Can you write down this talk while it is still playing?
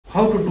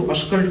how to do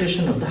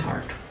auscultation of the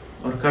heart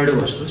or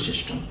cardiovascular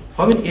system.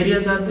 How many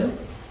areas are there?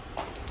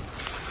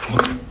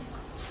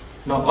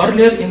 Now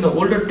earlier in the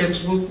older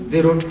textbook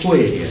they wrote 4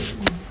 areas,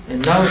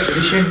 and now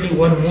recently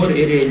one more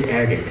area is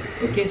added.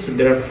 Okay, so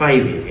there are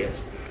 5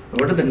 areas. Now,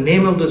 what are the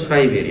name of those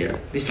 5 areas?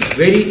 This is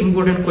very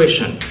important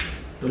question.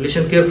 So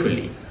listen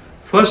carefully.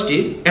 First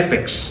is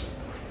apex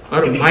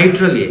or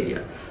mitral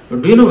area. Now,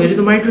 do you know where is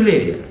the mitral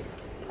area?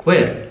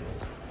 Where?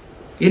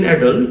 In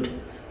adult,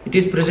 it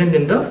is present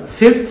in the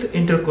 5th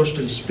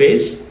intercostal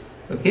space,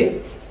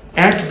 okay,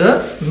 at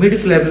the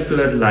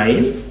midclavicular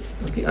line,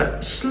 okay,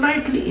 or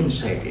slightly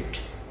inside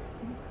it.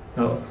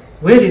 Now,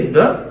 where is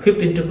the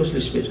 5th intercostal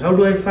space? How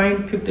do I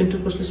find 5th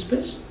intercostal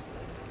space?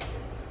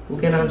 Who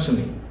can answer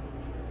me?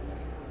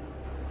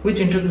 Which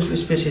intercostal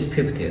space is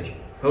 5th here?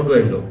 How do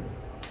I know?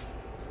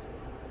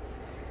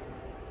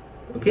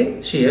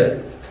 Okay, see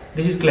here,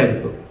 this is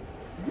clavicle.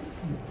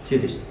 See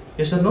this?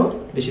 Yes or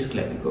no? This is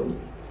clavicle.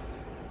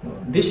 Now,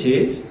 this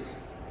is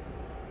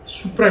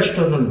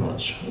suprasternal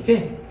notch.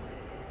 Okay,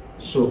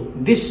 so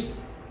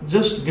this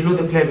just below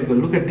the clavicle.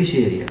 Look at this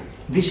area.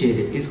 This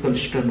area is called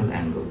sternal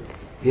angle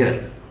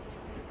here,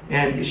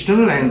 and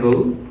sternal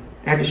angle,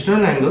 at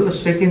sternal angle the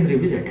second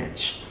rib is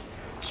attached.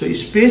 So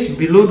space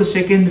below the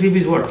second rib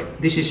is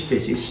what? This is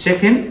space is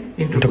second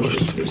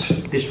intercostal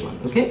space. This one.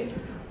 Okay.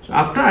 So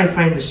after I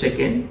find the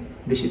second,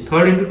 this is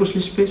 3rd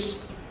intercostal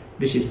space.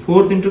 This is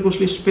 4th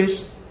intercostal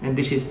space, and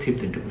this is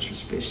 5th intercostal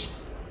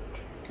space.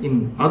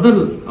 In other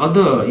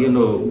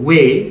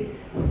way,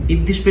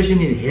 if this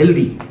patient is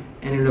healthy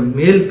and in a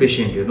male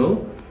patient,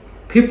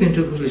 5th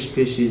intercostal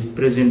space is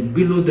present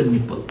below the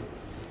nipple.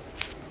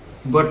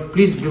 But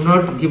please do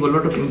not give a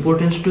lot of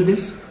importance to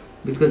this,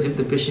 because if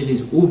the patient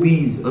is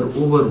obese or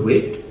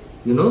overweight,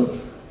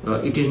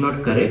 it is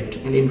not correct,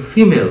 and in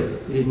female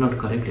it is not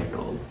correct at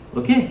all.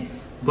 Okay,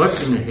 but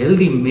in a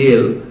healthy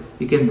male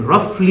you can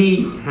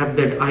roughly have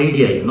that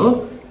idea,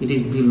 it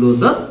is below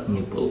the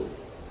nipple.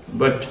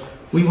 But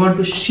we want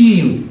to see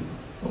you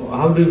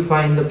how do you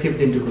find the 5th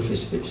intercostal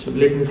space. So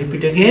let me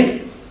repeat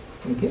again.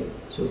 Okay,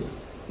 so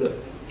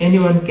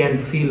anyone can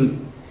feel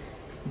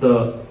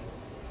the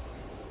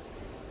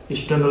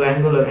sternal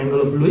angle or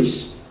angle of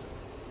Lewis.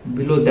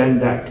 Below than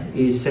that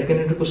is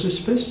 2nd intercostal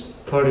space,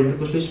 3rd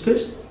intercostal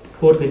space,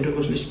 4th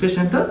intercostal space,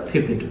 and the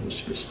 5th intercostal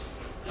space.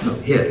 Now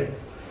here,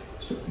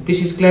 so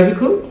this is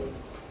clavicle,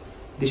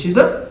 this is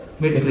the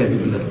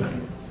midclavicular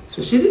line.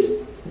 So see this,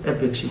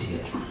 apex is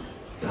here.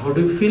 How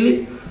do you feel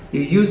it?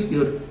 You use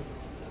your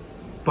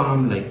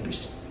palm like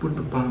this, put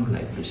the palm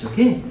like this,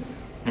 okay,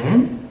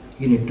 and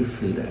you need to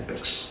feel the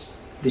apex.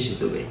 This is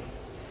the way.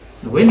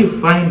 Now when you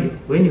find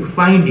it,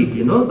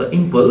 the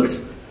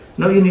impulse,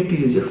 now you need to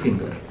use your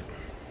finger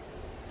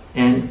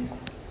and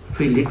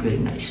feel it very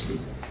nicely.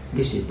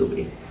 This is the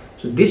way.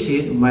 So this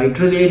is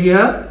mitral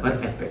area or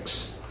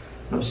apex.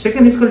 Now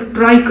second is called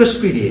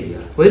tricuspid area.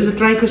 Where is the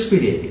tricuspid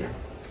area?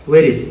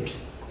 Where is it?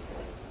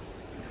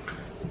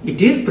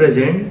 It is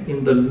present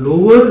in the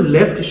lower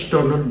left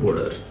sternal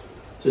border.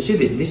 So see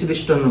this is the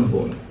sternum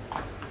bone.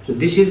 So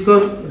this is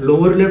called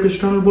lower left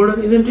sternal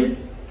border, isn't it?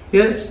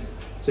 Yes.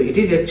 So it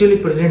is actually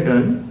present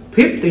on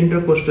 5th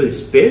intercostal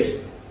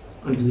space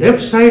on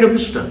left side of the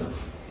sternum,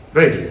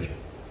 right here.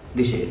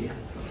 This area.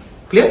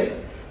 Clear?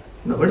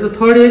 Now what is the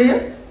 3rd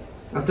area?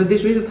 After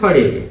this is the 3rd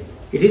area.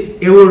 It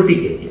is aortic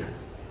area.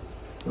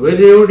 Where is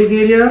the aortic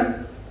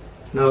area?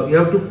 Now you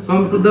have to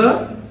come to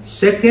the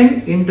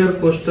 2nd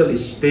intercostal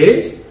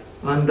space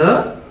on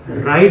the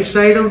right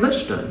side of the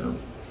sternum.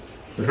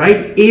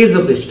 Right edge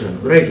of the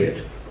sternum. Right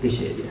here.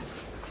 This area.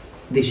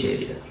 This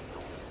area.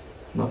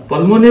 Now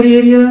pulmonary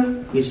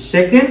area is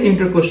 2nd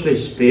intercostal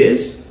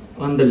space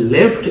on the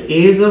left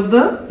edge of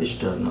the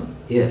sternum.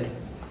 Here.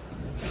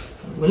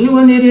 Only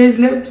one area is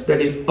left, that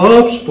is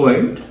Orb's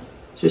point.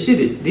 So see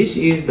this, this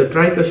is the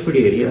tricuspid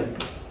area,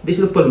 this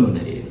is the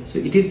pulmonary area. So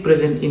it is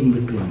present in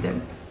between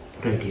them,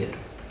 right here.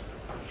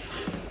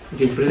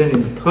 It is present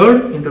in the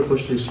 3rd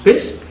intercostal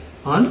space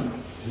on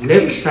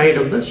left side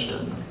of the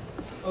sternum.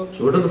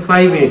 So what are the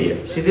 5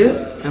 areas? See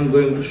there, I am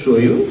going to show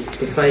you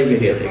the 5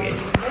 areas again.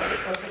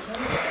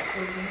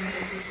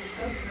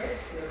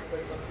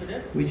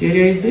 Which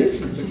area is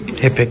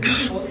this?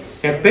 Apex.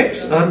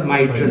 Apex or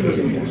mitral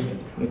area.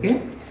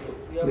 Okay.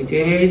 Which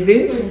area is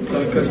this?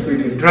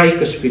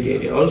 Tricuspid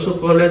area, also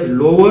called as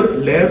lower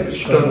left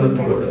sternal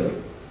border.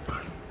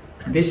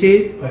 This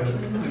is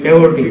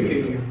aortic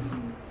area.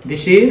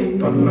 This is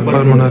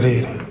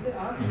Pulmonary area.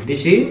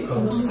 This is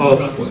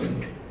Orb's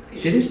point.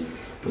 See this?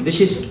 This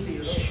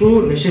is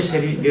so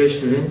necessary, dear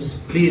students.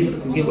 Please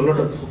give a lot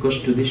of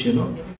focus to this,